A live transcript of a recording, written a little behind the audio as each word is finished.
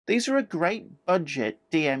These are a great budget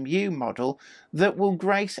DMU model that will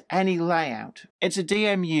grace any layout. It's a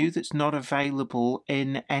DMU that's not available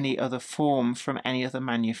in any other form from any other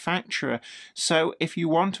manufacturer. So if you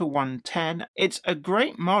want a 110, it's a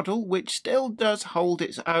great model which still does hold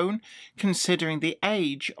its own considering the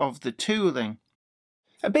age of the tooling.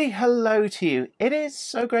 A big hello to you. It is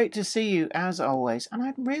so great to see you as always, and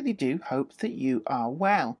I really do hope that you are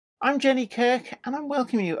well. I'm Jenny Kirk, and I'm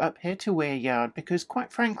welcoming you up here to Weir Yard because,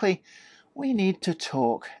 quite frankly, we need to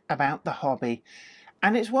talk about the hobby.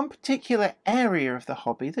 And it's one particular area of the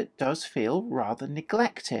hobby that does feel rather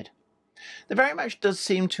neglected. There very much does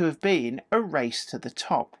seem to have been a race to the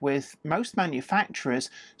top, with most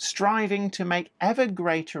manufacturers striving to make ever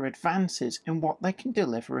greater advances in what they can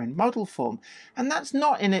deliver in model form. And that's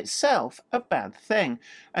not in itself a bad thing,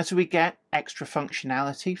 as we get extra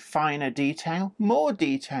functionality, finer detail, more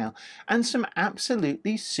detail, and some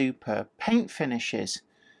absolutely superb paint finishes.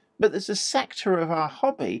 But there's a sector of our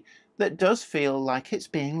hobby that does feel like it's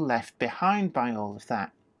being left behind by all of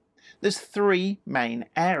that. There's three main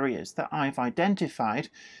areas that I've identified,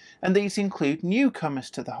 and these include newcomers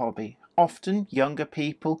to the hobby, often younger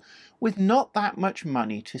people with not that much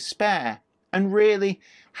money to spare. And really,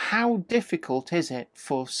 how difficult is it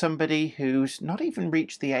for somebody who's not even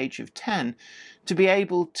reached the age of 10 to be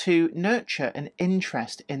able to nurture an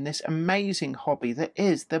interest in this amazing hobby that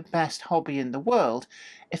is the best hobby in the world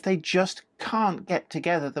if they just can't get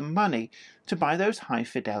together the money to buy those high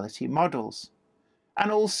fidelity models? And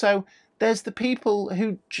also, there's the people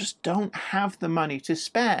who just don't have the money to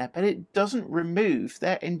spare, but it doesn't remove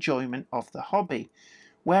their enjoyment of the hobby.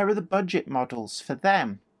 Where are the budget models for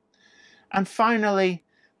them? And finally,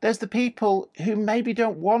 there's the people who maybe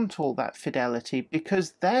don't want all that fidelity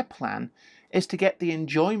because their plan is to get the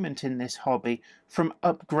enjoyment in this hobby from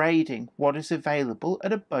upgrading what is available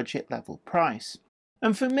at a budget level price.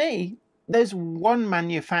 And for me, there's one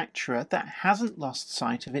manufacturer that hasn't lost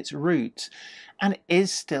sight of its roots and is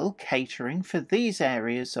still catering for these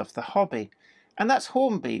areas of the hobby, and that's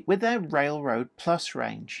Hornby with their Railroad Plus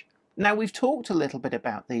range. Now, we've talked a little bit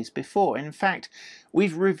about these before. In fact,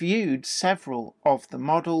 we've reviewed several of the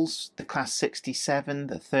models, the Class 67,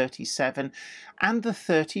 the 37 and the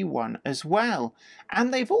 31 as well,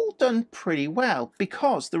 and they've all done pretty well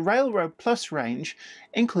because the Railroad Plus range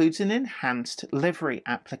includes an enhanced livery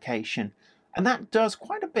application, and that does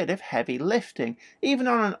quite a bit of heavy lifting. Even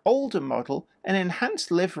on an older model, an enhanced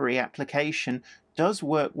livery application does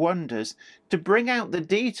work wonders to bring out the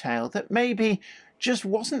detail that maybe just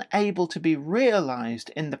wasn't able to be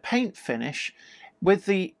realised in the paint finish with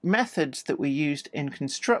the methods that were used in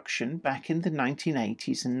construction back in the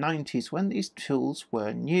 1980s and 90s when these tools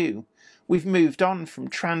were new. We've moved on from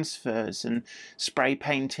transfers and spray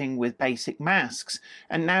painting with basic masks,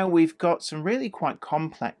 and now we've got some really quite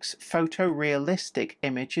complex photorealistic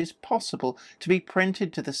images possible to be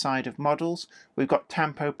printed to the side of models. We've got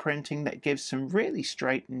tampo printing that gives some really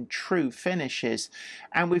straight and true finishes,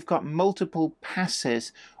 and we've got multiple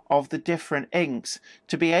passes of the different inks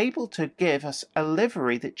to be able to give us a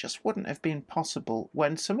livery that just wouldn't have been possible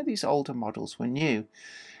when some of these older models were new.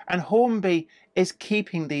 And Hornby is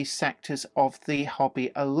keeping these sectors of the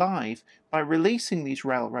hobby alive by releasing these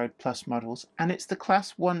Railroad Plus models, and it's the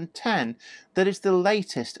Class 110 that is the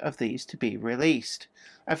latest of these to be released.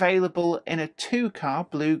 Available in a 2-car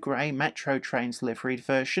blue-grey Metro Trains liveried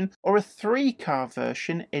version or a 3-car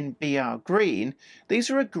version in BR green, these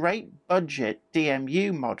are a great budget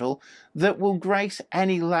DMU model that will grace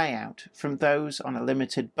any layout, from those on a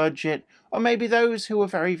limited budget or maybe those who are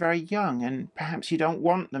very, very young and perhaps you don't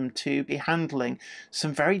want them to be handling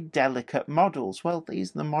some very delicate models. Well,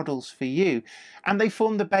 these are the models for you, and they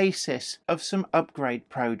form the basis of some upgrade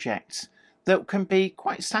projects that can be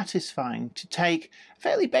quite satisfying to take a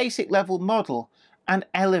fairly basic level model and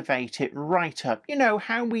elevate it right up. You know,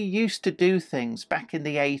 how we used to do things back in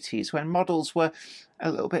the 80s when models were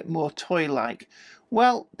a little bit more toy-like.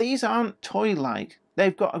 Well, these aren't toy-like.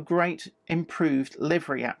 They've got a great improved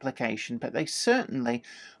livery application, but they certainly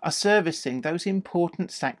are servicing those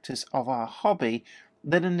important sectors of our hobby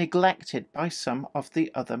that are neglected by some of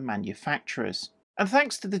the other manufacturers. And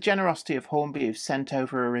thanks to the generosity of Hornby, who've sent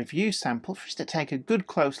over a review sample for us to take a good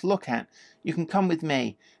close look at, you can come with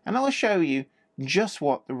me and I'll show you just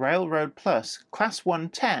what the Railroad Plus Class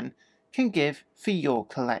 110 can give for your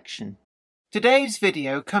collection. Today's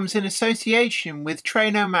video comes in association with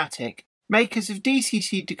Trainomatic, makers of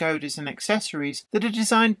DCC decoders and accessories that are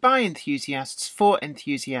designed by enthusiasts for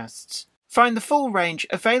enthusiasts. Find the full range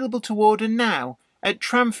available to order now at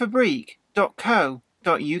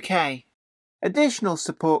tramfabrique.co.uk. Additional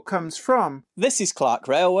support comes from This is Clark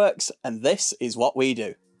Railworks, and this is what we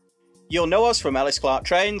do. You'll know us from Ellis Clark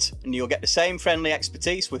Trains, and you'll get the same friendly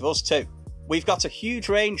expertise with us too. We've got a huge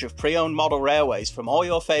range of pre-owned model railways from all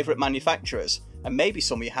your favourite manufacturers, and maybe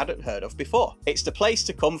some you hadn't heard of before. It's the place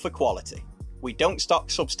to come for quality. We don't stock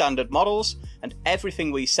substandard models, and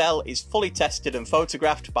everything we sell is fully tested and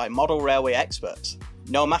photographed by model railway experts.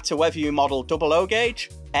 No matter whether you model OO gauge,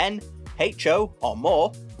 N, HO or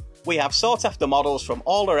more, we have sought after models from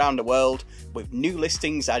all around the world with new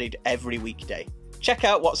listings added every weekday. Check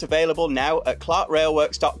out what's available now at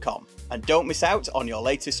clarkrailworks.com and don't miss out on your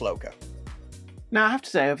latest logo. Now, I have to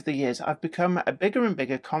say, over the years, I've become a bigger and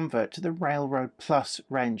bigger convert to the Railroad Plus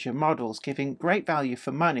range of models, giving great value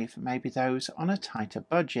for money for maybe those on a tighter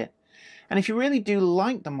budget. And if you really do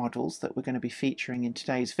like the models that we're going to be featuring in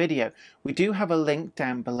today's video, we do have a link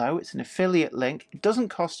down below. It's an affiliate link. It doesn't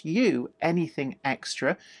cost you anything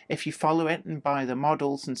extra if you follow it and buy the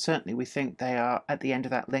models, and certainly we think they are at the end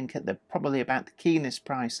of that link at probably about the keenest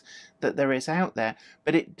price that there is out there,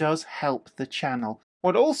 but it does help the channel.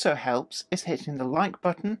 What also helps is hitting the like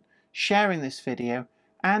button, sharing this video,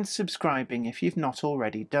 and subscribing if you've not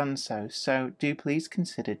already done so. So do please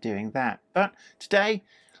consider doing that. But today,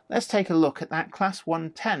 let's take a look at that Class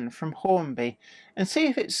 110 from Hornby and see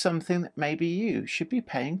if it's something that maybe you should be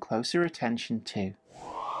paying closer attention to.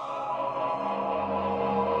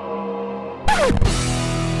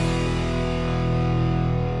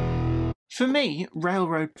 For me,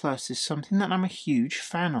 Railroad Plus is something that I'm a huge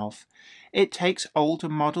fan of. It takes older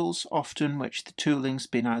models, often which the tooling's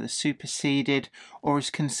been either superseded or is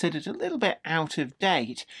considered a little bit out of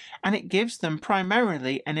date, and it gives them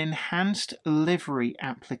primarily an enhanced livery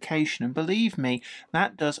application. And believe me,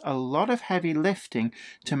 that does a lot of heavy lifting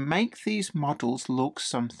to make these models look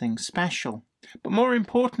something special. But more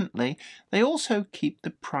importantly, they also keep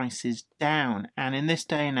the prices down, and in this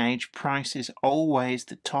day and age, price is always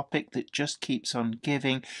the topic that just keeps on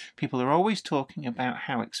giving. People are always talking about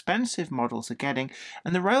how expensive models are getting,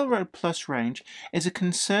 and the Railroad Plus range is a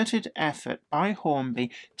concerted effort by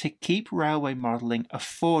Hornby to keep railway modelling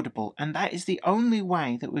affordable, and that is the only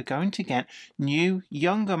way that we're going to get new,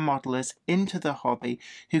 younger modelers into the hobby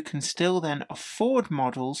who can still then afford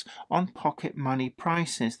models on pocket money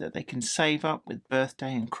prices that they can save up with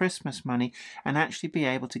birthday and Christmas money and actually be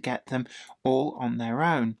able to get them all on their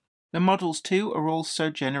own. The models too are also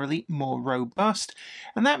generally more robust,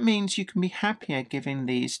 and that means you can be happier giving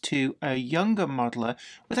these to a younger modeler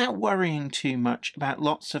without worrying too much about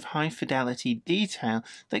lots of high fidelity detail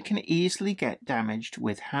that can easily get damaged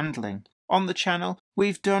with handling. On the channel,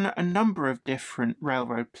 we've done a number of different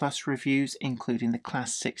Railroad Plus reviews, including the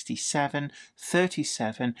Class 67,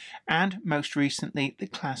 37, and most recently the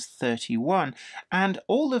Class 31, and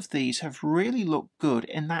all of these have really looked good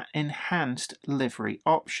in that enhanced livery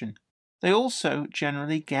option. They also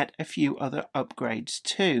generally get a few other upgrades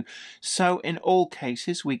too. So in all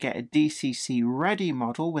cases we get a DCC ready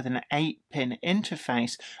model with an 8-pin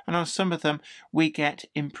interface, and on some of them we get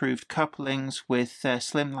improved couplings with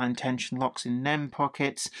slimline tension locks in NEM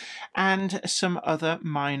pockets and some other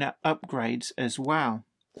minor upgrades as well.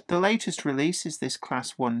 The latest release is this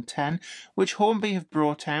Class 110, which Hornby have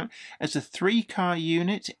brought out as a 3-car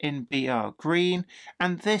unit in BR green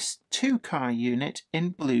and this 2-car unit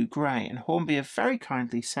in blue grey, and Hornby have very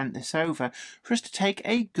kindly sent this over for us to take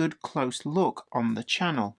a good close look on the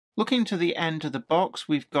channel. Looking to the end of the box,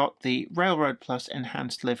 we've got the Railroad Plus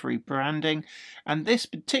enhanced livery branding, and this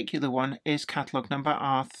particular one is catalogue number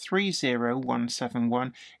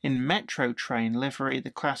R30171 in Metro Train livery,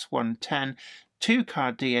 the Class 110.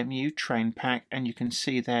 2-car DMU train pack, and you can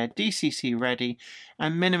see there DCC ready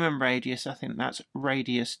and minimum radius, I think that's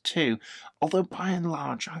radius 2, although by and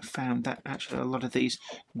large I've found that actually a lot of these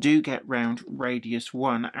do get round radius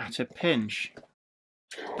 1 at a pinch.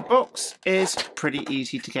 The box is pretty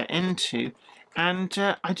easy to get into, and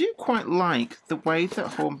I do quite like the way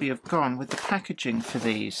that Hornby have gone with the packaging for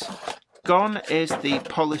these. Gone is the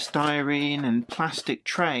polystyrene and plastic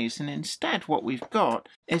trays, and instead what we've got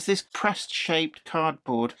is this pressed shaped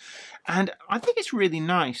cardboard, and I think it's really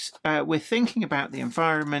nice. We're thinking about the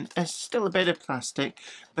environment. There's still a bit of plastic,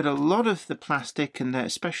 but a lot of the plastic and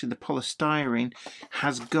especially the polystyrene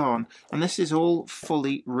has gone, and this is all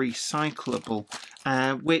fully recyclable,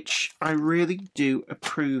 which I really do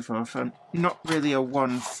approve of. I'm not really a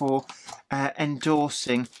one for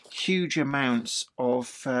endorsing huge amounts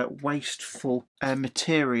of wasteful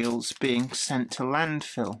materials being sent to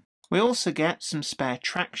landfill. We also get some spare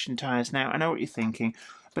traction tyres. Now, I know what you're thinking,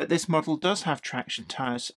 but this model does have traction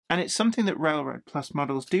tyres, and it's something that Railroad Plus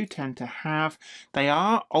models do tend to have. They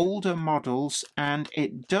are older models, and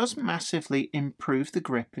it does massively improve the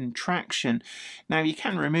grip and traction. Now, you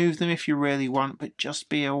can remove them if you really want, but just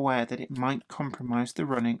be aware that it might compromise the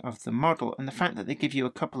running of the model, and the fact that they give you a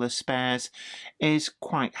couple of spares is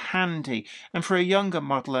quite handy. And for a younger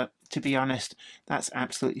modeler, to be honest, that's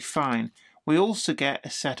absolutely fine. We also get a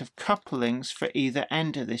set of couplings for either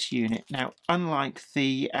end of this unit. Now, unlike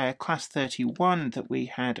the Class 31 that we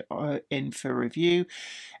had in for review,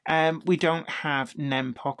 we don't have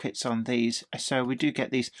NEM pockets on these, so we do get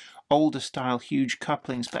these older style huge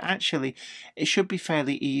couplings, but actually it should be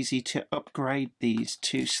fairly easy to upgrade these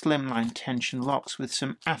to slimline tension locks with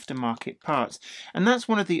some aftermarket parts. And that's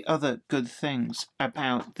one of the other good things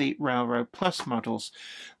about the Railroad Plus models.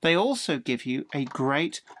 They also give you a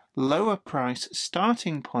great lower price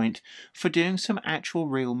starting point for doing some actual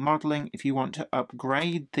real modelling if you want to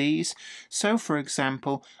upgrade these. So for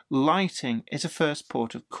example, lighting is a first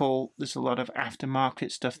port of call. There's a lot of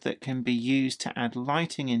aftermarket stuff that can be used to add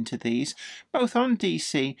lighting into these, both on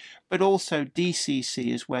DC but also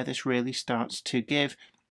DCC is where this really starts to give.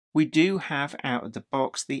 We do have out of the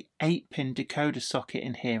box the 8-pin decoder socket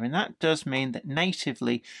in here, and that does mean that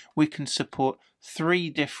natively we can support 3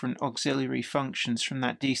 different auxiliary functions from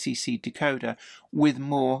that DCC decoder, with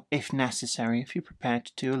more if necessary if you're prepared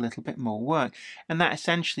to do a little bit more work. And that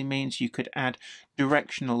essentially means you could add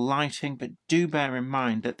directional lighting, but do bear in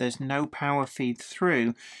mind that there's no power feed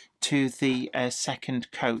through to the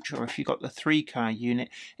second coach, or if you've got the 3-car unit,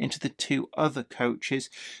 into the 2 other coaches.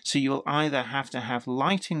 So you'll either have to have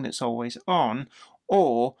lighting that's always on,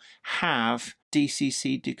 or have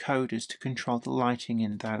DCC decoders to control the lighting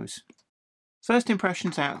in those. First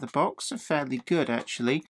impressions out of the box are fairly good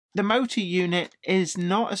actually. The motor unit is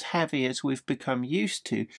not as heavy as we've become used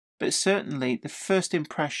to, but certainly the first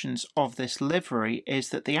impressions of this livery is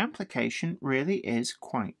that the application really is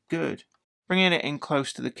quite good. Bringing it in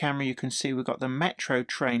close to the camera, you can see we've got the Metro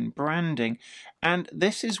Train branding, and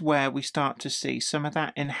this is where we start to see some of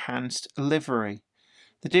that enhanced livery.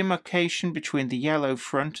 The demarcation between the yellow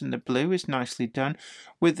front and the blue is nicely done,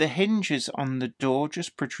 with the hinges on the door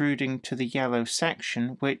just protruding to the yellow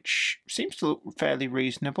section, which seems to look fairly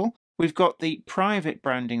reasonable. We've got the private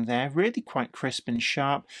branding there, really quite crisp and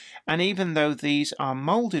sharp, and even though these are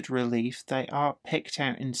moulded relief, they are picked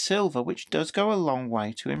out in silver, which does go a long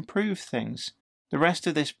way to improve things. The rest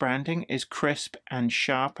of this branding is crisp and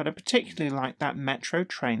sharp, and I particularly like that Metro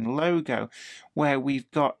Train logo, where we've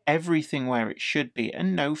got everything where it should be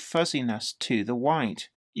and no fuzziness to the white.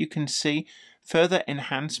 You can see further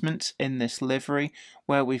enhancements in this livery,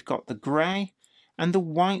 where we've got the grey and the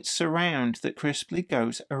white surround that crisply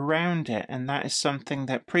goes around it, and that is something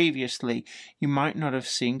that previously you might not have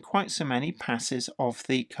seen quite so many passes of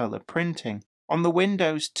the colour printing. On the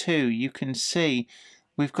windows too, you can see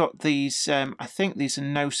we've got these, I think these are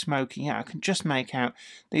no smoking. Yeah, I can just make out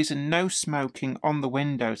these are no smoking on the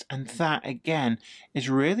windows, and that again is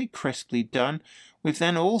really crisply done. We've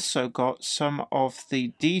then also got some of the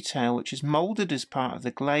detail which is moulded as part of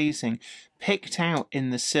the glazing picked out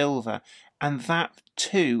in the silver, and that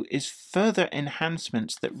too is further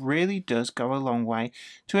enhancements that really does go a long way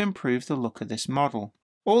to improve the look of this model.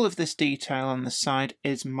 All of this detail on the side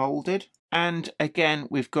is moulded, and again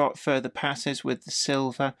we've got further passes with the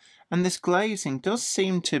silver, and this glazing does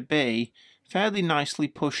seem to be fairly nicely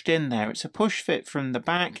pushed in there. It's a push fit from the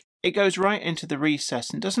back. It goes right into the recess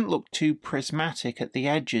and doesn't look too prismatic at the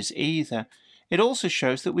edges either. It also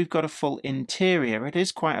shows that we've got a full interior. It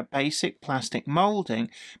is quite a basic plastic moulding,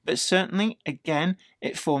 but certainly, again,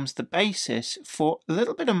 it forms the basis for a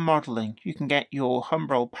little bit of modelling. You can get your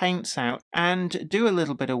Humbrol paints out and do a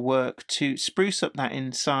little bit of work to spruce up that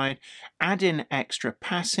inside, add in extra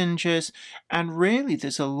passengers, and really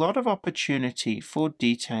there's a lot of opportunity for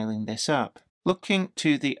detailing this up. Looking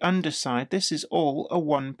to the underside, this is all a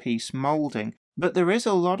one-piece moulding. But there is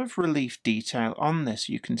a lot of relief detail on this.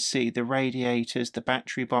 You can see the radiators, the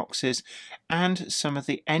battery boxes, and some of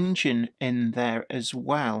the engine in there as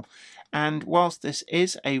well. And whilst this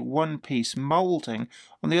is a one-piece moulding,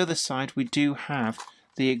 on the other side we do have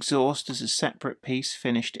the exhaust as a separate piece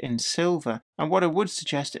finished in silver. And what I would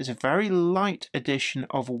suggest is a very light addition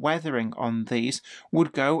of weathering on these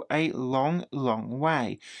would go a long, long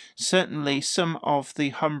way. Certainly some of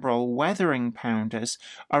the Humbrol weathering pounders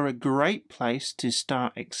are a great place to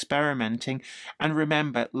start experimenting, and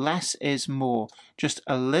remember, less is more. Just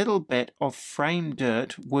a little bit of frame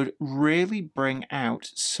dirt would really bring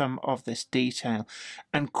out some of this detail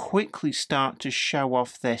and quickly start to show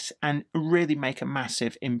off this and really make a massive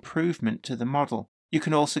massive improvement to the model. You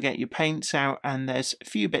can also get your paints out, and there's a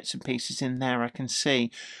few bits and pieces in there I can see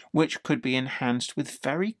which could be enhanced with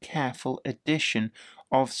very careful addition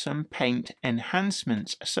of some paint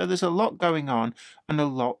enhancements. So there's a lot going on and a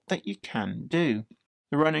lot that you can do.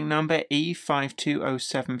 The running number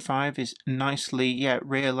E52075 is nicely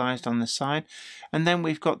realised on the side, and then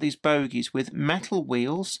we've got these bogies with metal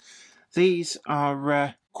wheels. These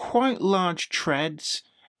are quite large treads.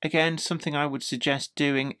 Again, something I would suggest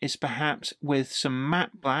doing is perhaps with some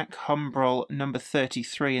matte black Humbrol number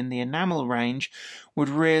 33 in the enamel range would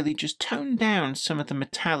really just tone down some of the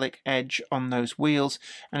metallic edge on those wheels,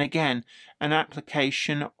 and again an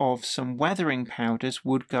application of some weathering powders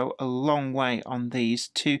would go a long way on these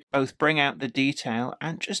to both bring out the detail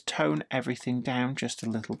and just tone everything down just a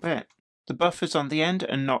little bit. The buffers on the end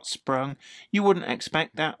are not sprung. You wouldn't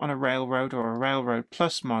expect that on a Railroad or a Railroad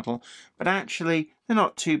Plus model, but actually they're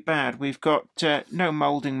not too bad. We've got no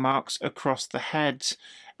moulding marks across the heads,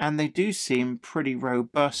 and they do seem pretty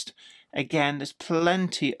robust. Again, there's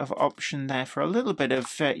plenty of option there for a little bit of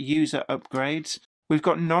user upgrades. We've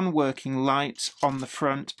got non-working lights on the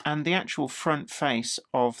front, and the actual front face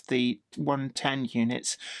of the 110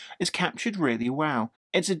 units is captured really well.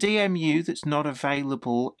 It's a DMU that's not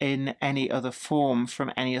available in any other form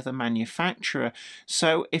from any other manufacturer,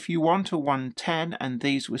 so if you want a 110, and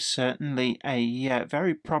these were certainly a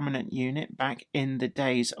very prominent unit back in the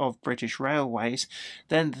days of British Railways,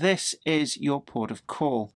 then this is your port of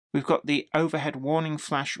call. We've got the overhead warning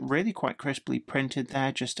flash really quite crisply printed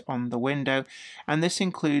there just on the window, and this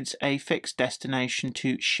includes a fixed destination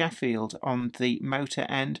to Sheffield on the motor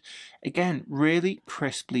end. Again, really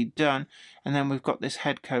crisply done. And then we've got this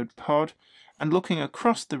head code pod, and looking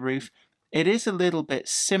across the roof, it is a little bit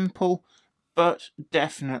simple, but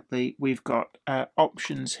definitely we've got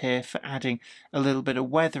options here for adding a little bit of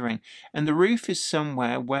weathering, and the roof is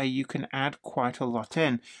somewhere where you can add quite a lot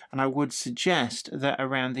in, and I would suggest that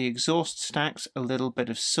around the exhaust stacks a little bit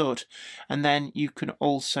of soot, and then you can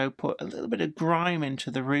also put a little bit of grime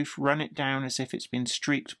into the roof, run it down as if it's been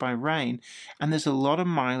streaked by rain, and there's a lot of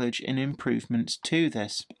mileage and improvements to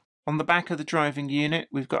this. On the back of the driving unit,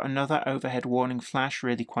 we've got another overhead warning flash,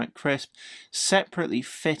 really quite crisp, separately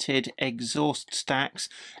fitted exhaust stacks,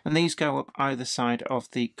 and these go up either side of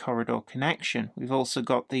the corridor connection. We've also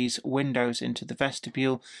got these windows into the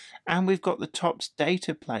vestibule, and we've got the TOPS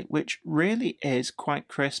data plate, which really is quite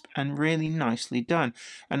crisp and really nicely done.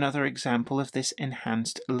 Another example of this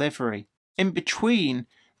enhanced livery. In between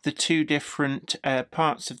the two different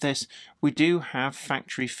parts of this, we do have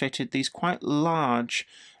factory fitted these quite large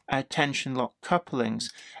tension lock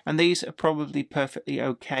couplings, and these are probably perfectly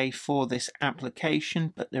okay for this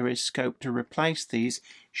application, but there is scope to replace these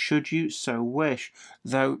should you so wish,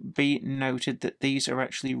 though be noted that these are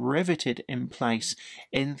actually riveted in place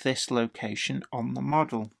in this location on the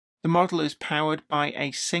model. The model is powered by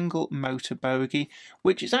a single motor bogie,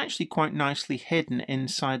 which is actually quite nicely hidden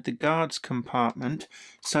inside the guards compartment,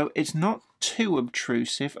 so it's not too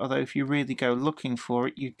obtrusive, although if you really go looking for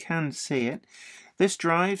it you can see it. This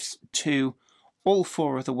drives to all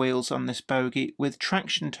four of the wheels on this bogie with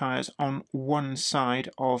traction tyres on one side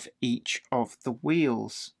of each of the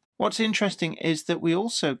wheels. What's interesting is that we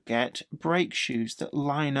also get brake shoes that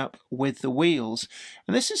line up with the wheels,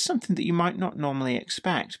 and this is something that you might not normally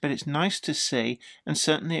expect, but it's nice to see, and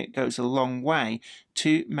certainly it goes a long way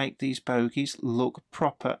to make these bogies look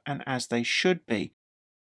proper and as they should be.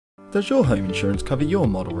 Does your home insurance cover your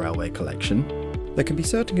model railway collection? There can be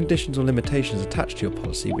certain conditions or limitations attached to your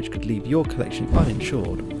policy which could leave your collection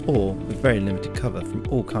uninsured or with very limited cover from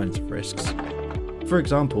all kinds of risks. For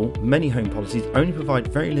example, many home policies only provide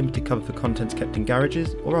very limited cover for contents kept in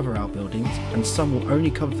garages or other outbuildings, and some will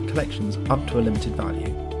only cover for collections up to a limited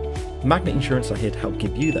value. Magnet Insurance are here to help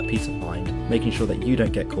give you that peace of mind, making sure that you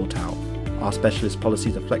don't get caught out. Our specialist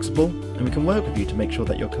policies are flexible, and we can work with you to make sure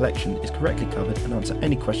that your collection is correctly covered and answer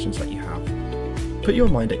any questions that you have. Put your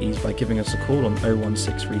mind at ease by giving us a call on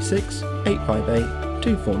 01636 858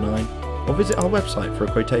 249 or visit our website for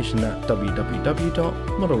a quotation at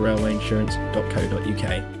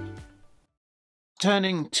www.modelrailwayinsurance.co.uk.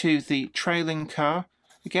 Turning to the trailing car,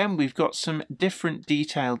 again we've got some different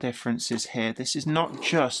detail differences here. This is not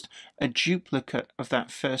just a duplicate of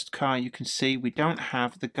that first car. You can see we don't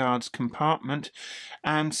have the guards compartment,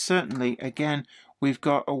 and certainly again we've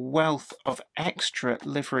got a wealth of extra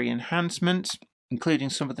livery enhancements, including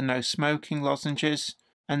some of the no smoking lozenges,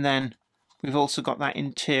 and then we've also got that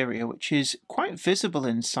interior which is quite visible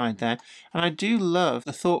inside there, and I do love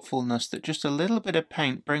the thoughtfulness that just a little bit of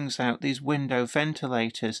paint brings out these window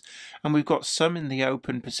ventilators, and we've got some in the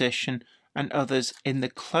open position and others in the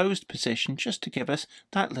closed position just to give us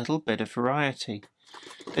that little bit of variety.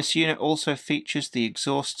 This unit also features the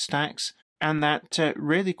exhaust stacks and that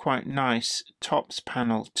really quite nice tops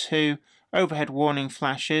panel too, overhead warning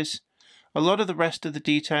flashes. A lot of the rest of the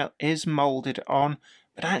detail is moulded on,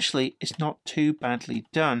 but actually it's not too badly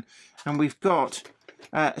done. And we've got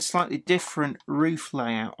a slightly different roof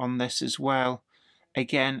layout on this as well,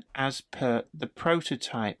 again as per the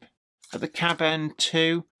prototype. At the cab end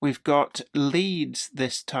too, we've got leads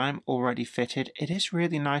this time already fitted. It is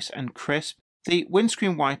really nice and crisp. The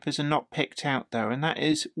windscreen wipers are not picked out though, and that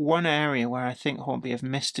is one area where I think Hornby have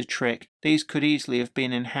missed a trick. These could easily have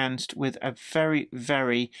been enhanced with a very,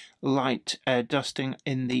 very light dusting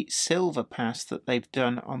in the silver pass that they've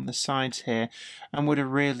done on the sides here, and would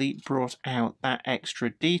have really brought out that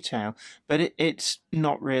extra detail, but it's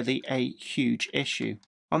not really a huge issue.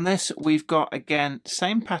 On this we've got again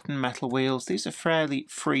same pattern metal wheels. These are fairly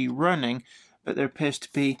free running, but there appears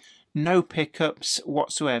to be no pickups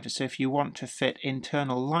whatsoever, so if you want to fit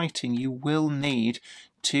internal lighting you will need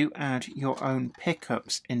to add your own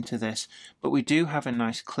pickups into this. But we do have a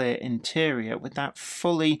nice clear interior with that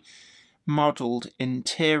fully modelled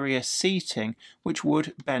interior seating, which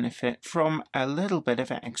would benefit from a little bit of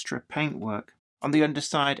extra paintwork. On the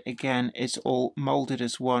underside again it's all moulded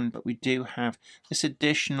as one, but we do have this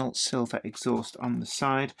additional silver exhaust on the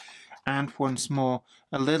side. And once more,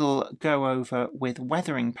 a little go over with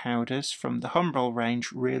weathering powders from the Hornby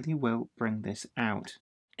range really will bring this out.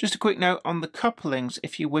 Just a quick note on the couplings: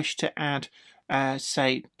 if you wish to add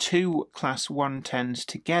say 2 class 110s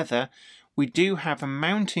together, we do have a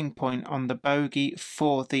mounting point on the bogie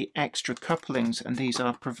for the extra couplings, and these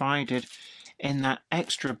are provided in that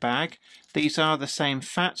extra bag. These are the same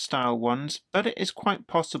fat style ones, but it is quite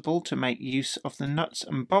possible to make use of the nuts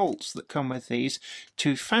and bolts that come with these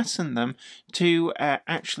to fasten them to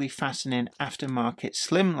actually fasten in aftermarket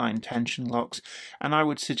slimline tension locks. And I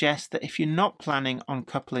would suggest that if you're not planning on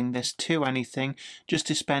coupling this to anything, just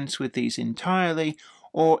dispense with these entirely,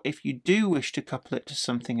 or if you do wish to couple it to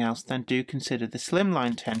something else, then do consider the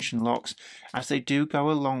slimline tension locks, as they do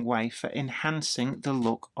go a long way for enhancing the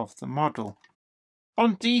look of the model.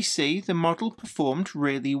 On DC, the model performed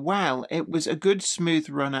really well. It was a good smooth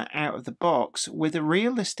runner out of the box with a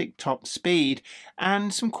realistic top speed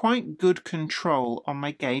and some quite good control on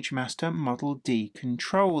my Gagemaster Model D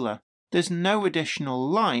controller. There's no additional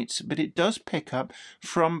lights, but it does pick up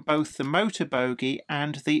from both the motor bogie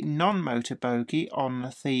and the non-motor bogie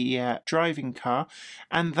on the driving car,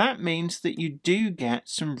 and that means that you do get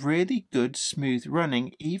some really good smooth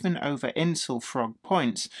running even over Insel Frog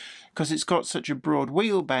points. Because it's got such a broad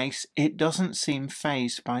wheelbase, it doesn't seem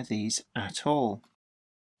fazed by these at all.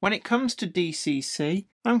 When it comes to DCC,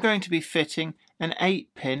 I'm going to be fitting an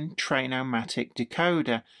 8-pin Train-O-Matic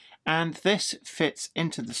decoder, and this fits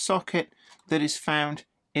into the socket that is found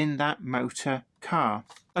in that motor car.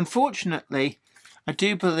 Unfortunately, I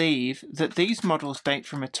do believe that these models date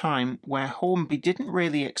from a time where Hornby didn't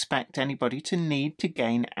really expect anybody to need to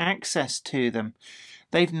gain access to them.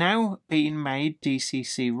 They've now been made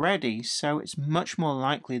DCC ready, so it's much more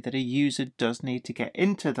likely that a user does need to get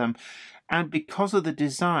into them. And because of the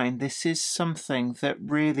design, this is something that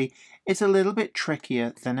really is a little bit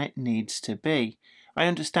trickier than it needs to be. I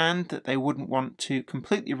understand that they wouldn't want to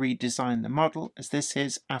completely redesign the model, as this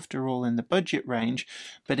is, after all, in the budget range,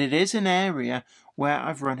 but it is an area where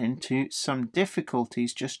I've run into some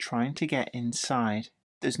difficulties just trying to get inside.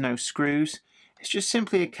 There's no screws. It's just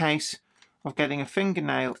simply a case of getting a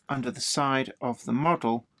fingernail under the side of the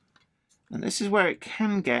model, and this is where it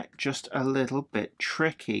can get just a little bit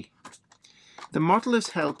tricky. The model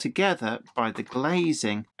is held together by the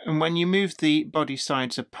glazing, and when you move the body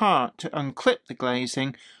sides apart to unclip the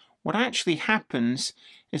glazing, what actually happens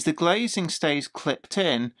is the glazing stays clipped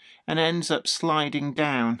in and ends up sliding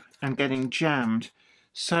down and getting jammed.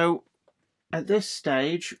 So at this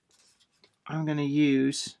stage I'm going to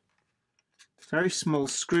use a very small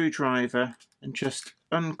screwdriver and just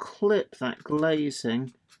unclip that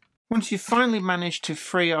glazing. Once you've finally managed to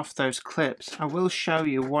free off those clips, I will show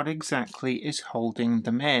you what exactly is holding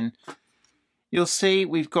them in. You'll see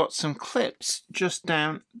we've got some clips just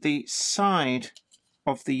down the side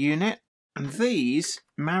of the unit, and these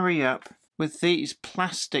marry up with these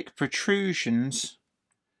plastic protrusions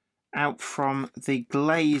out from the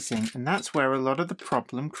glazing, and that's where a lot of the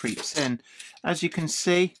problem creeps in. As you can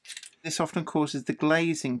see, this often causes the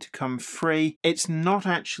glazing to come free. It's not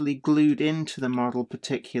actually glued into the model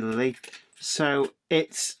particularly, so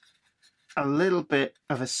it's a little bit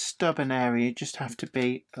of a stubborn area. You just have to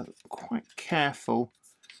be quite careful,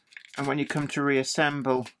 and when you come to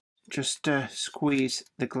reassemble, just squeeze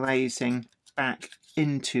the glazing back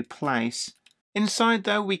into place. Inside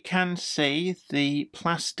though, we can see the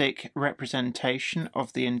plastic representation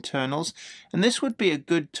of the internals, and this would be a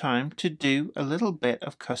good time to do a little bit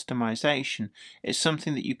of customization. It's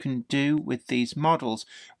something that you can do with these models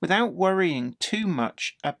without worrying too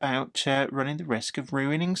much about running the risk of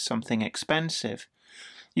ruining something expensive.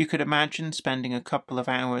 You could imagine spending a couple of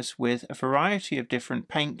hours with a variety of different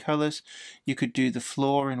paint colours. You could do the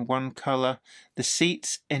floor in one colour, the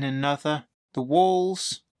seats in another, the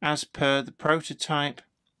walls as per the prototype,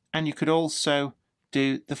 and you could also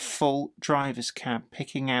do the full driver's cab,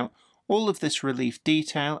 picking out all of this relief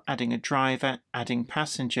detail, adding a driver, adding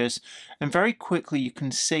passengers, and very quickly you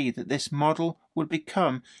can see that this model would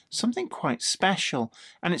become something quite special,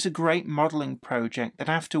 and it's a great modelling project that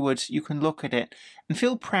afterwards you can look at it and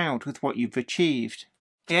feel proud with what you've achieved.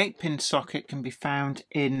 The 8-pin socket can be found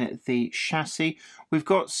in the chassis. We've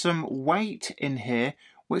got some weight in here,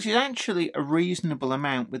 which is actually a reasonable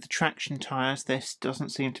amount. With the traction tyres, this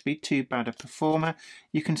doesn't seem to be too bad a performer.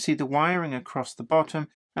 You can see the wiring across the bottom,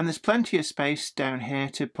 and there's plenty of space down here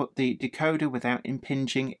to put the decoder without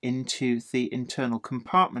impinging into the internal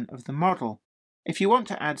compartment of the model. If you want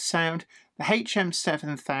to add sound, the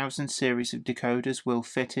HM7000 series of decoders will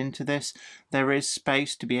fit into this. There is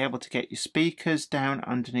space to be able to get your speakers down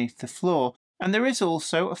underneath the floor, and there is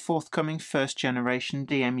also a forthcoming first generation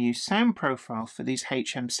DMU sound profile for these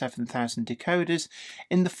HM7000 decoders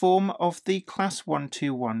in the form of the Class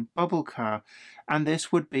 121 bubble car, and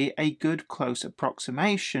this would be a good close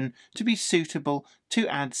approximation to be suitable to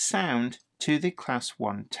add sound to the Class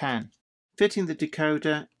 110. Fitting the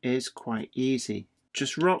decoder is quite easy.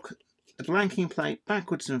 Just rock the blanking plate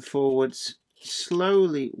backwards and forwards,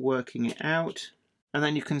 slowly working it out, and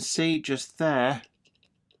then you can see just there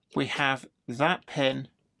we have that pin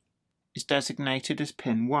is designated as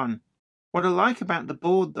pin 1. What I like about the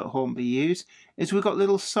board that Hornby use is we've got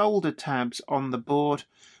little solder tabs on the board,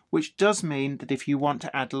 which does mean that if you want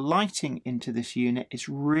to add lighting into this unit, it's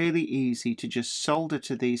really easy to just solder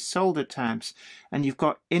to these solder tabs, and you've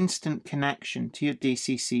got instant connection to your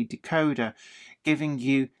DCC decoder, giving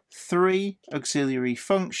you 3 auxiliary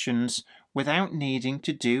functions without needing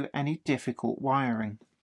to do any difficult wiring.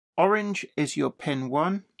 Orange is your pin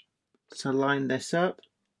 1. So line this up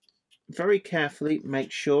very carefully,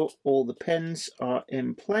 make sure all the pins are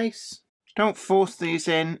in place. Don't force these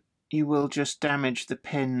in, you will just damage the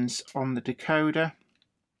pins on the decoder.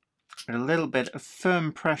 A little bit of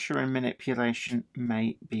firm pressure and manipulation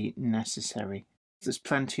may be necessary. There's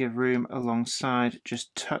plenty of room alongside,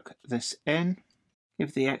 just tuck this in,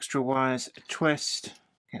 give the extra wires a twist,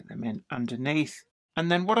 get them in underneath. And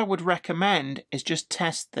then what I would recommend is just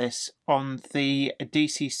test this on the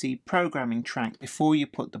DCC programming track before you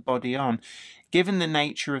put the body on. Given the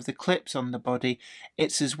nature of the clips on the body,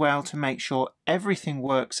 it's as well to make sure everything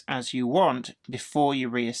works as you want before you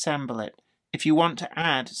reassemble it. If you want to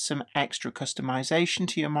add some extra customization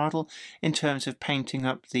to your model in terms of painting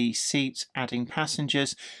up the seats, adding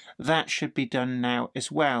passengers, that should be done now as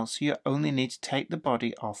well, so you only need to take the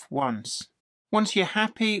body off once. Once you're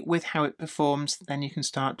happy with how it performs, then you can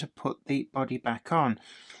start to put the body back on.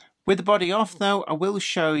 With the body off though, I will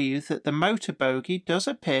show you that the motor bogie does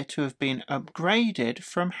appear to have been upgraded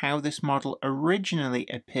from how this model originally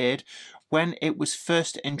appeared when it was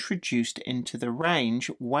first introduced into the range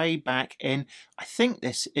way back in, I think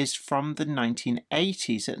this is from the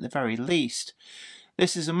 1980s at the very least.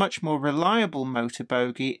 This is a much more reliable motor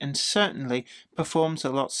bogie and certainly performs a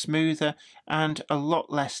lot smoother and a lot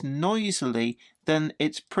less noisily than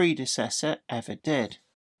its predecessor ever did.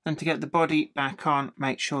 And to get the body back on,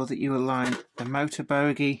 make sure that you align the motor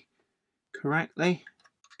bogie correctly.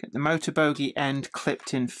 Get the motor bogie end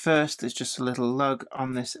clipped in first. There's just a little lug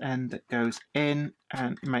on this end that goes in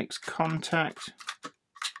and makes contact.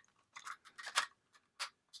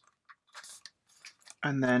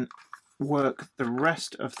 And then work the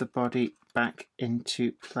rest of the body back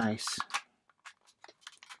into place.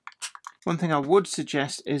 One thing I would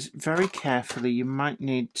suggest is very carefully you might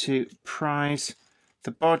need to prise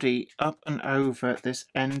the body up and over this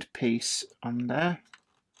end piece on there,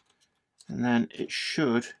 and then it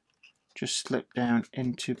should just slip down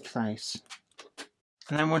into place.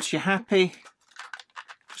 And then once you're happy,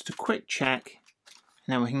 just a quick check,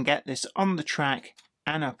 and then we can get this on the track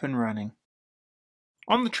and up and running.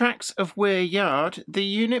 On the tracks of Weir Yard, the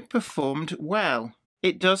unit performed well.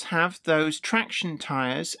 It does have those traction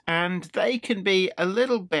tyres, and they can be a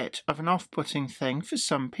little bit of an off-putting thing for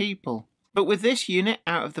some people. But with this unit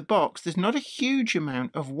out of the box, there's not a huge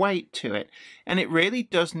amount of weight to it, and it really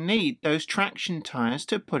does need those traction tyres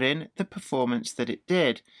to put in the performance that it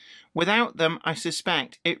did. Without them, I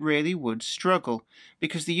suspect it really would struggle,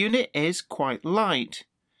 because the unit is quite light.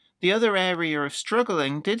 The other area of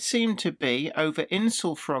struggling did seem to be over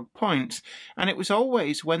Insulfrog points, and it was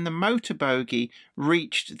always when the motor bogie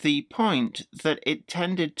reached the point that it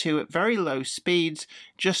tended to, at very low speeds,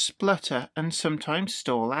 just splutter and sometimes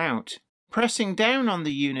stall out. Pressing down on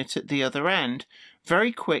the unit at the other end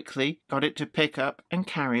very quickly got it to pick up and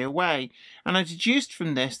carry away, and I deduced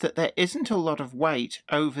from this that there isn't a lot of weight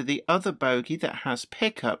over the other bogie that has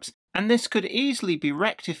pickups, and this could easily be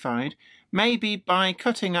rectified maybe by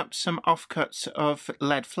cutting up some offcuts of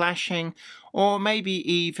lead flashing, or maybe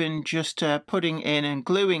even just putting in and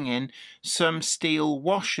gluing in some steel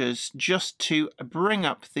washers just to bring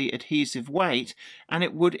up the adhesive weight, and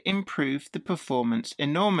it would improve the performance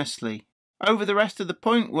enormously. Over the rest of the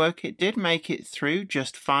point work, it did make it through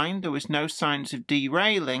just fine. There was no signs of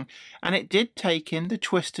derailing, and it did take in the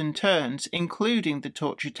twists and turns, including the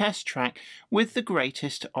torture test track, with the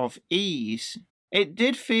greatest of ease. It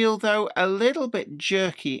did feel, though, a little bit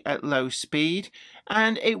jerky at low speed,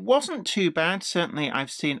 and it wasn't too bad. Certainly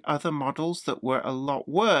I've seen other models that were a lot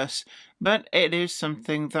worse, but it is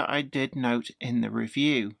something that I did note in the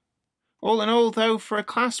review. All in all, though, for a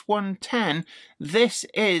Class 110, this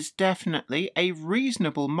is definitely a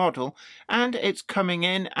reasonable model, and it's coming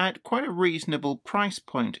in at quite a reasonable price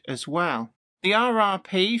point as well. The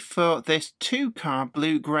RRP for this 2-car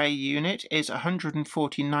blue-grey unit is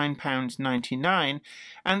 £149.99,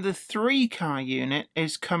 and the 3-car unit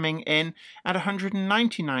is coming in at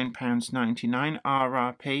 £199.99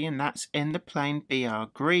 RRP, and that's in the plain BR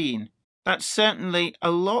green. That's certainly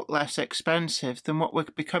a lot less expensive than what we're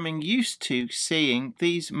becoming used to seeing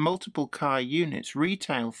these multiple car units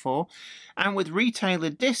retail for, and with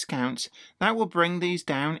retailer discounts that will bring these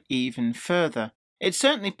down even further. It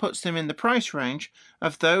certainly puts them in the price range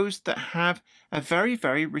of those that have a very,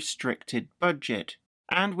 very restricted budget.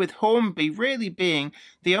 And with Hornby really being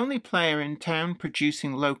the only player in town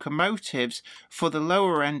producing locomotives for the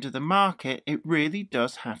lower end of the market, it really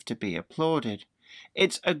does have to be applauded.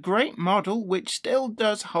 It's a great model which still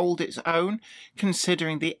does hold its own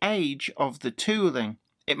considering the age of the tooling.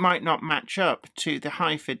 It might not match up to the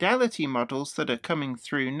high fidelity models that are coming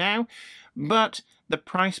through now, but the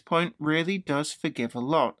price point really does forgive a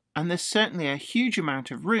lot, and there's certainly a huge amount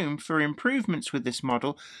of room for improvements with this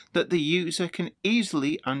model that the user can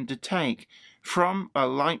easily undertake, from a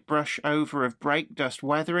light brush over of brake dust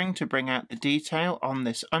weathering to bring out the detail on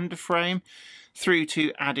this underframe, through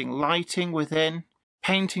to adding lighting within,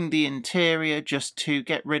 painting the interior just to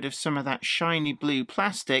get rid of some of that shiny blue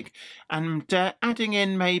plastic, and adding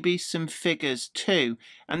in maybe some figures too.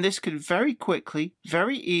 And this could very quickly,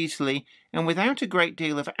 very easily, and without a great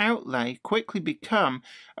deal of outlay, quickly become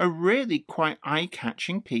a really quite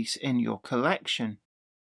eye-catching piece in your collection.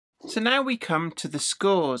 So now we come to the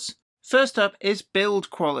scores. First up is build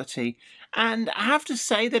quality, and I have to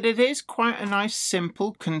say that it is quite a nice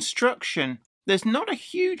simple construction. There's not a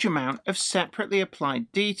huge amount of separately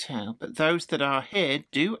applied detail, but those that are here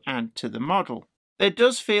do add to the model. There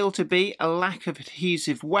does feel to be a lack of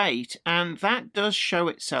adhesive weight, and that does show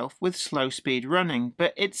itself with slow speed running,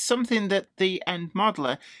 but it's something that the end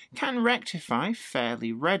modeler can rectify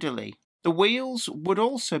fairly readily. The wheels would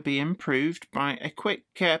also be improved by a quick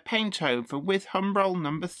paint over with Humbrol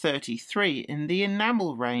number 33 in the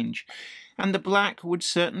enamel range, and the black would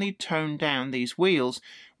certainly tone down these wheels,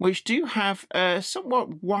 which do have a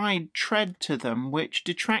somewhat wide tread to them, which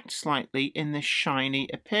detracts slightly in this shiny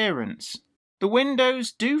appearance. The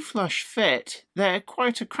windows do flush fit. They're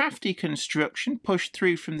quite a crafty construction pushed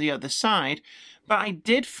through from the other side, but I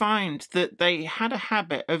did find that they had a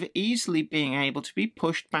habit of easily being able to be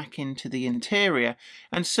pushed back into the interior,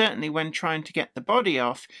 and certainly when trying to get the body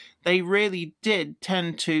off, they really did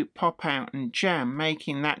tend to pop out and jam,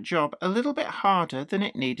 making that job a little bit harder than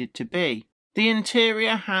it needed to be. The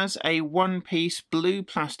interior has a one-piece blue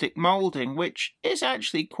plastic moulding, which is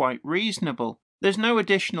actually quite reasonable. There's no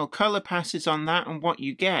additional colour passes on that, and what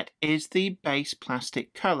you get is the base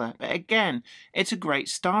plastic colour. But again, it's a great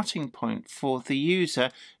starting point for the user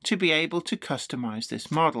to be able to customise this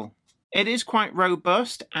model. It is quite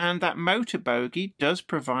robust, and that motor bogie does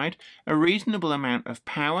provide a reasonable amount of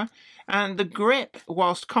power, and the grip,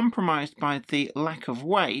 whilst compromised by the lack of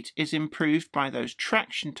weight, is improved by those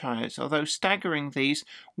traction tyres, although staggering these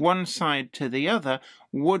one side to the other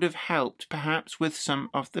would have helped perhaps with some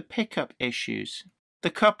of the pickup issues. The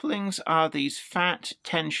couplings are these fat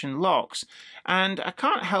tension locks, and I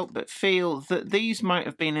can't help but feel that these might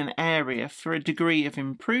have been an area for a degree of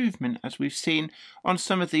improvement, as we've seen on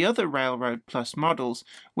some of the other Railroad Plus models,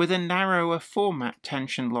 with a narrower format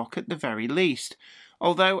tension lock at the very least.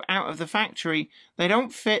 Although out of the factory, they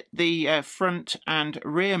don't fit the front and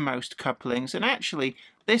rearmost couplings, and actually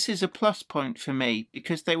this is a plus point for me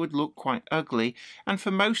because they would look quite ugly, and for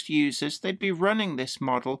most users they'd be running this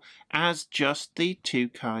model as just the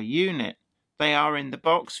two-car unit. They are in the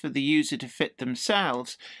box for the user to fit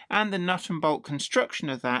themselves, and the nut and bolt construction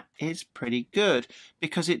of that is pretty good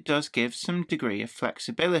because it does give some degree of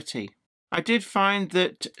flexibility. I did find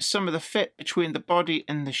that some of the fit between the body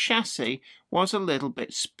and the chassis was a little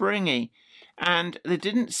bit springy, and there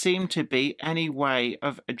didn't seem to be any way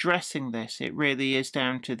of addressing this. It really is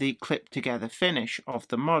down to the clip-together finish of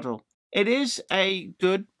the model. It is a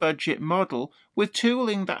good budget model with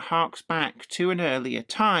tooling that harks back to an earlier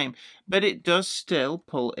time, but it does still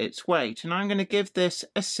pull its weight, and I'm going to give this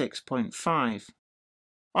a 6.5.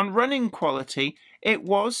 On running quality, it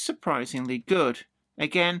was surprisingly good.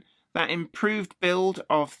 Again, that improved build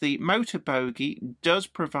of the motor bogie does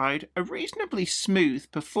provide a reasonably smooth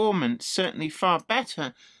performance, certainly far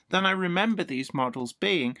better than I remember these models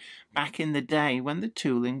being back in the day when the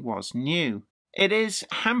tooling was new. It is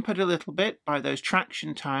hampered a little bit by those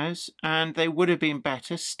traction tyres, and they would have been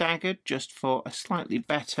better staggered just for a slightly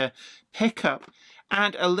better pickup,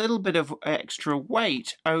 and a little bit of extra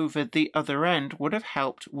weight over the other end would have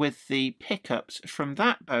helped with the pickups from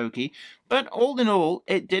that bogie. But all in all,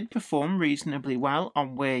 it did perform reasonably well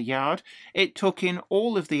on wear yard. It took in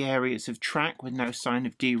all of the areas of track with no sign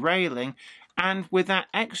of derailing, and with that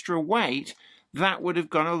extra weight, that would have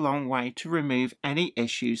gone a long way to remove any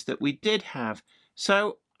issues that we did have.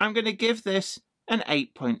 So I'm going to give this an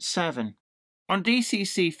 8.7. On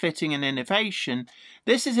DCC Fitting and Innovation,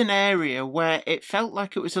 this is an area where it felt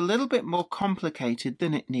like it was a little bit more complicated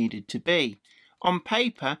than it needed to be. On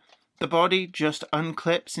paper, the body just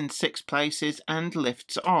unclips in 6 places and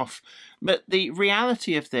lifts off, but the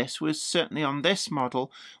reality of this was, certainly on this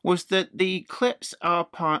model, was that the clips are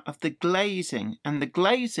part of the glazing, and the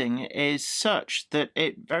glazing is such that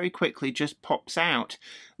it very quickly just pops out,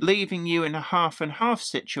 leaving you in a half and half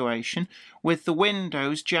situation with the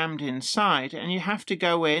windows jammed inside, and you have to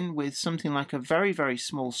go in with something like a very, very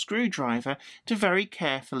small screwdriver to very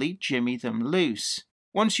carefully jimmy them loose.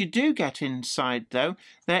 Once you do get inside, though,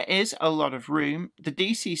 there is a lot of room. The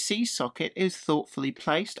DCC socket is thoughtfully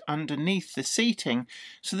placed underneath the seating,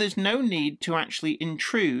 so there's no need to actually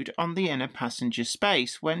intrude on the inner passenger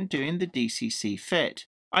space when doing the DCC fit.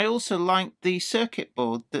 I also like the circuit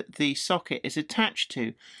board that the socket is attached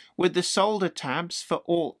to. With the solder tabs for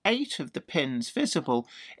all 8 of the pins visible,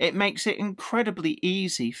 it makes it incredibly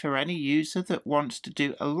easy for any user that wants to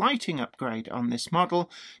do a lighting upgrade on this model,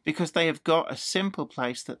 because they have got a simple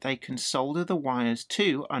place that they can solder the wires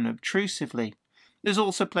to unobtrusively. There's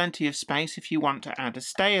also plenty of space if you want to add a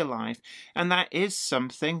stay alive, and that is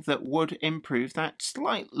something that would improve that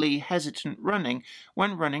slightly hesitant running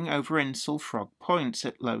when running over insel frog points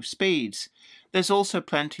at low speeds. There's also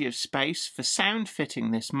plenty of space for sound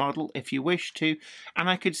fitting this model if you wish to,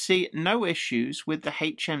 and I could see no issues with the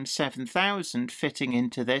HM7000 fitting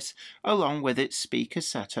into this along with its speaker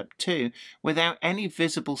setup too, without any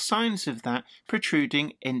visible signs of that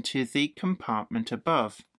protruding into the compartment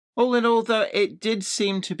above. All in all, though, it did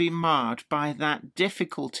seem to be marred by that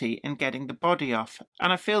difficulty in getting the body off,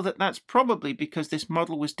 and I feel that that's probably because this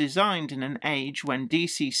model was designed in an age when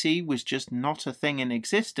DCC was just not a thing in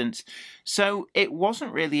existence, so it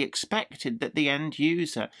wasn't really expected that the end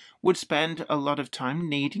user would spend a lot of time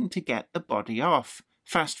needing to get the body off.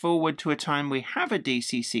 Fast forward to a time we have a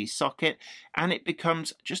DCC socket, and it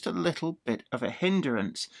becomes just a little bit of a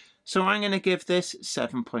hindrance. So I'm going to give this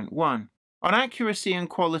 7.1. On accuracy and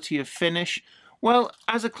quality of finish, well,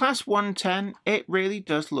 as a Class 110, it really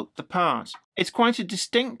does look the part. It's quite a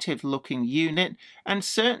distinctive looking unit, and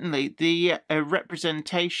certainly the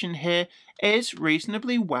representation here is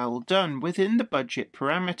reasonably well done within the budget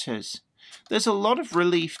parameters. There's a lot of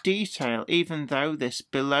relief detail. Even though this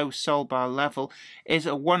below sole bar level is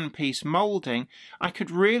a one-piece moulding, I could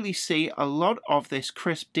really see a lot of this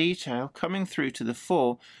crisp detail coming through to the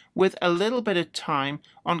fore with a little bit of time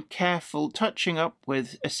on careful touching up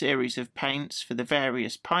with a series of paints for the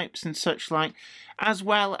various pipes and such like, as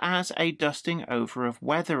well as a dusting over of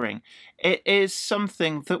weathering. It is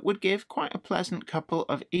something that would give quite a pleasant couple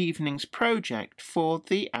of evenings project for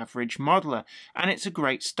the average modeller, and it's a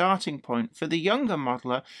great starting point for the younger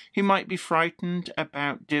modeller who might be frightened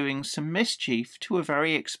about doing some mischief to a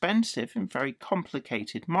very expensive and very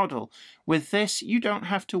complicated model. With this, you don't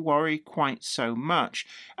have to worry quite so much,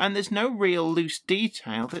 and there's no real loose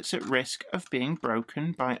detail that's at risk of being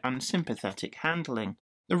broken by unsympathetic handling.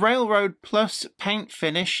 The Railroad Plus paint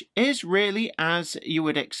finish is really as you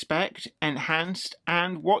would expect, enhanced,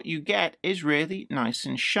 and what you get is really nice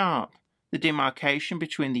and sharp. The demarcation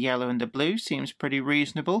between the yellow and the blue seems pretty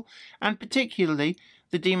reasonable, and particularly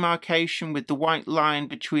the demarcation with the white line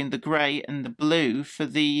between the grey and the blue for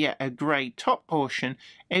the grey top portion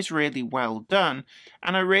is really well done,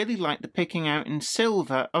 and I really like the picking out in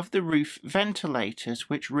silver of the roof ventilators,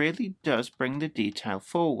 which really does bring the detail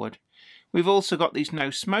forward. We've also got these no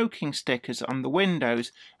smoking stickers on the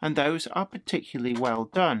windows, and those are particularly well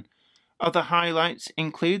done. Other highlights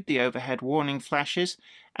include the overhead warning flashes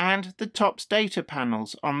and the TOPS data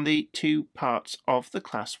panels on the two parts of the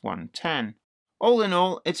Class 110. All in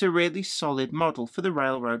all, it's a really solid model for the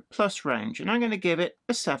Railroad Plus range, and I'm going to give it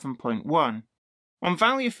a 7.1. On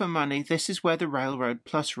value for money, this is where the Railroad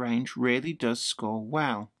Plus range really does score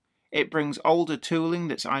well. It brings older tooling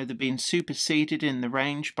that's either been superseded in the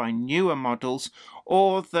range by newer models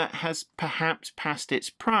or that has perhaps passed its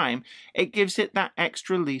prime. It gives it that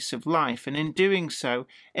extra lease of life, and in doing so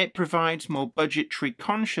it provides more budgetary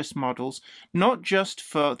conscious models, not just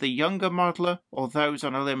for the younger modeller or those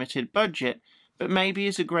on a limited budget, but maybe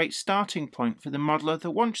is a great starting point for the modeller that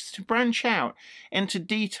wants to branch out into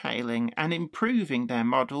detailing and improving their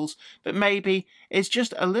models, but maybe is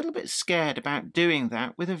just a little bit scared about doing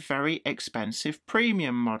that with a very expensive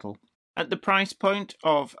premium model. At the price point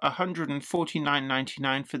of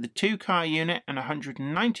 $149.99 for the 2-car unit and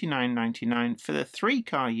 $199.99 for the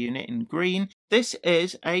 3-car unit in green, this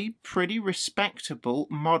is a pretty respectable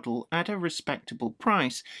model at a respectable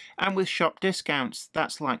price, and with shop discounts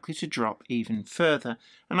that's likely to drop even further,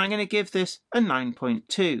 and I'm going to give this a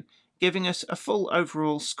 9.2, giving us a full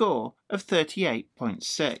overall score of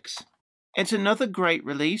 38.6. It's another great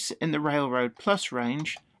release in the Railroad Plus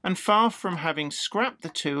range, and far from having scrapped the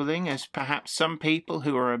tooling, as perhaps some people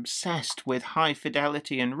who are obsessed with high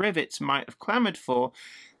fidelity and rivets might have clamoured for,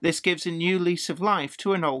 this gives a new lease of life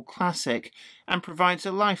to an old classic and provides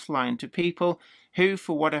a lifeline to people who,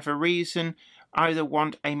 for whatever reason, either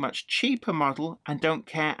want a much cheaper model and don't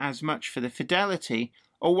care as much for the fidelity,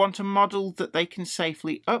 or want a model that they can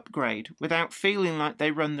safely upgrade without feeling like they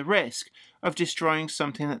run the risk of destroying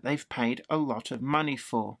something that they've paid a lot of money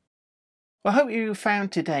for. Well, I hope you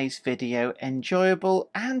found today's video enjoyable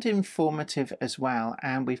and informative as well,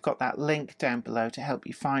 and we've got that link down below to help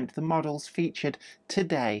you find the models featured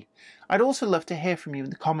today. I'd also love to hear from you in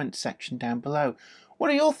the comments section down below. What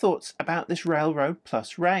are your thoughts about this Railroad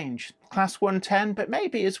Plus range? Class 110, but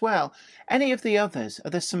maybe as well any of the others? Are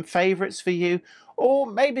there some favourites for you? Or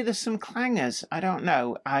maybe there's some clangers, I don't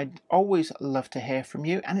know. I'd always love to hear from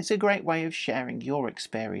you, and it's a great way of sharing your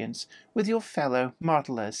experience with your fellow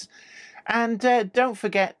modelers. And don't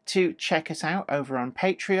forget to check us out over on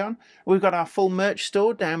Patreon. We've got our full merch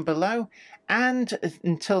store down below. And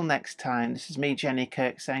until next time, this is me,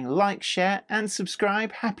 Kirk, saying like, share and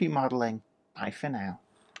subscribe. Happy modelling. Bye for now.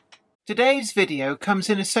 Today's video comes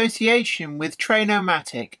in association with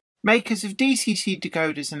Trainomatic, makers of DCC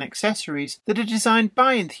decoders and accessories that are designed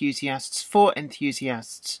by enthusiasts for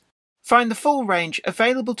enthusiasts. Find the full range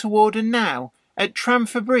available to order now at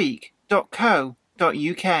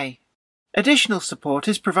tramfabrique.co.uk. Additional support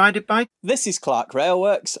is provided by... This is Clark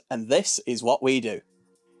Railworks, and this is what we do.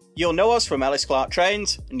 You'll know us from Ellis Clark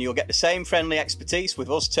Trains, and you'll get the same friendly expertise with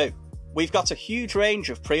us too. We've got a huge range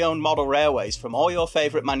of pre-owned model railways from all your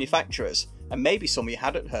favourite manufacturers, and maybe some you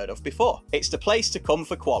hadn't heard of before. It's the place to come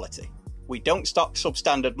for quality. We don't stock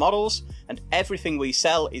substandard models, and everything we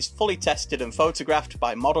sell is fully tested and photographed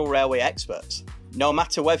by model railway experts. No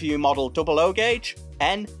matter whether you model OO gauge,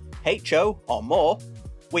 N, HO or more,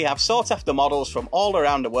 we have sought after models from all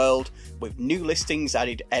around the world with new listings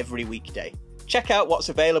added every weekday. Check out what's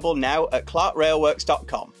available now at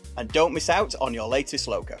clarkrailworks.com and don't miss out on your latest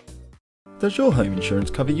logo. Does your home insurance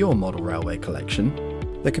cover your model railway collection?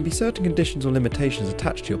 There can be certain conditions or limitations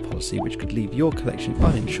attached to your policy which could leave your collection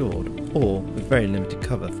uninsured or with very limited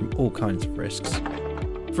cover from all kinds of risks.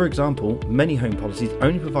 For example, many home policies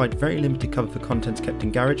only provide very limited cover for contents kept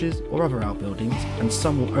in garages or other outbuildings, and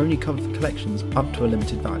some will only cover for collections up to a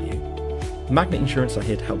limited value. Magnet Insurance are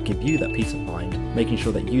here to help give you that peace of mind, making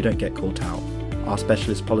sure that you don't get caught out. Our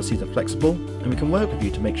specialist policies are flexible, and we can work with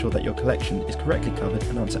you to make sure that your collection is correctly covered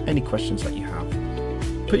and answer any questions that you have.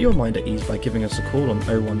 Put your mind at ease by giving us a call on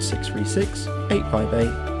 01636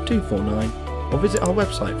 858 249 or visit our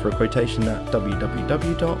website for a quotation at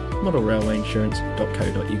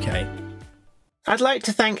www.modelrailwayinsurance.co.uk. I'd like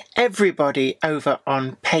to thank everybody over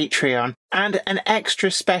on Patreon, and an extra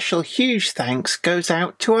special huge thanks goes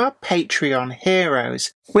out to our Patreon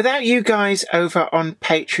heroes. Without you guys over on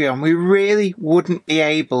Patreon, we really wouldn't be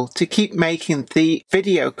able to keep making the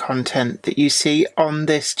video content that you see on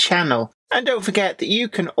this channel. And don't forget that you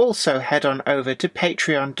can also head on over to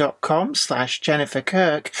patreon.com/Jennifer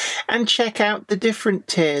Kirk and check out the different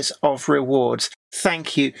tiers of rewards.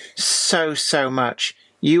 Thank you so much.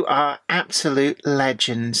 You are absolute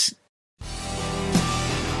legends.